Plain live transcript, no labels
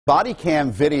Body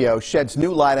cam video sheds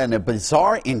new light on a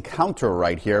bizarre encounter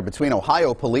right here between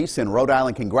Ohio police and Rhode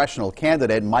Island congressional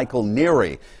candidate Michael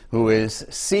Neary, who is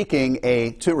seeking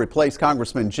to replace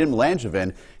Congressman Jim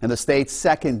Langevin in the state's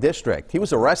 2nd District. He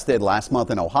was arrested last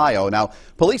month in Ohio. Now,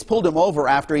 police pulled him over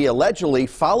after he allegedly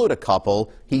followed a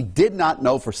couple he did not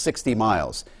know for 60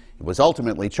 miles. He was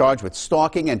ultimately charged with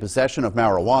stalking and possession of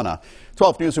marijuana.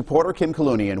 12 News reporter Kim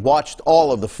Kalunian watched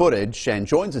all of the footage and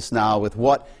joins us now with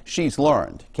what she's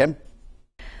learned. Kim?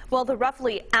 Well, the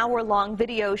roughly hour-long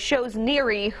video shows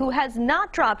Neary, who has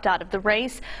not dropped out of the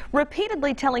race,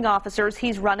 repeatedly telling officers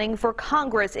he's running for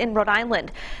Congress in Rhode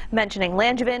Island, mentioning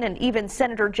Langevin and even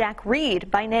Senator Jack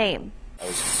Reed by name. I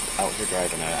was just out here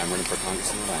driving. I'm running for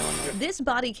Congress in Rhode Island. This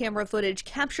body camera footage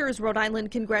captures Rhode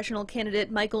Island congressional candidate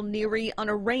Michael Neary on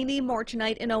a rainy March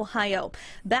night in Ohio,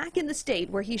 back in the state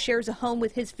where he shares a home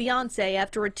with his fiancée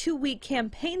after a 2-week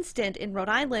campaign stint in Rhode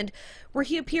Island, where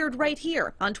he appeared right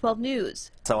here on 12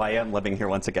 News. So I am living here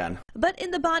once again. But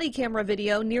in the body camera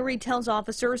video, Neary tells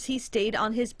officers he stayed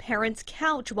on his parents'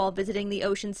 couch while visiting the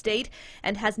Ocean State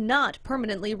and has not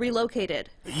permanently relocated.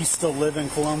 You still live in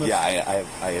Columbus? Yeah,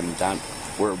 I am down.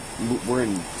 We're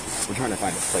trying to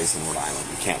find a place in Rhode Island.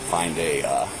 We can't find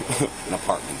an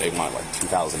apartment. They want like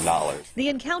 $2,000. The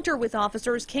encounter with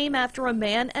officers came after a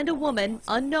man and a woman,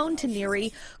 unknown to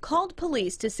Neary, called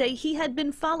police to say he had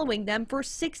been following them for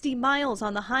 60 miles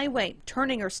on the highway,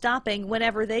 turning or stopping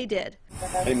whenever they did.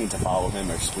 I didn't mean to follow him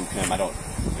or spook him.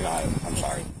 I'm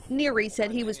sorry. Neary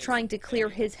said he was trying to clear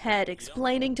his head,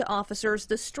 explaining to officers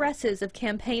the stresses of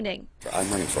campaigning. I'm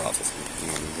running for office. I'm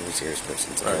a very serious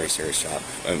person. It's a very serious job.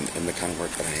 And the kind of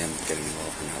work that I am getting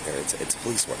involved in out there, it's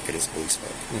police work. It is police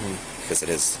work. Because it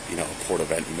is, a port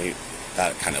event.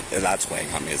 That's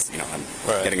weighing on me. I'm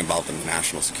getting involved in the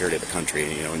national security of the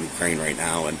country, in Ukraine right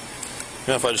now. And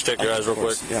if I just check your eyes real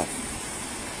quick. Yeah.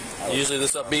 Usually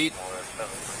this upbeat.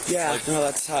 Yeah, no,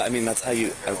 that's how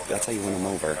you win them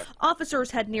over. Officers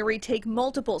had Neary take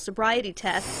multiple sobriety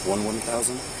tests.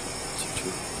 1,000.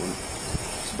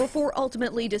 Before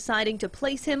ultimately deciding to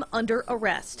place him under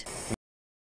arrest.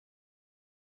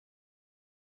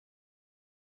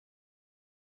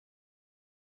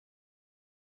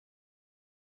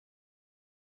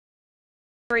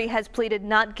 Neary has pleaded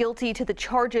not guilty to the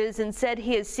charges and said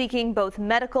he is seeking both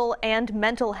medical and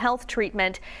mental health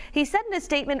treatment. He said in a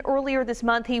statement earlier this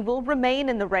month he will remain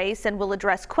in the race and will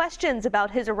address questions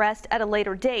about his arrest at a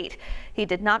later date. He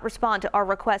did not respond to our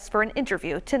request for an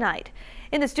interview tonight.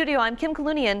 In the studio, I'm Kim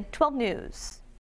Kalunian, 12 News.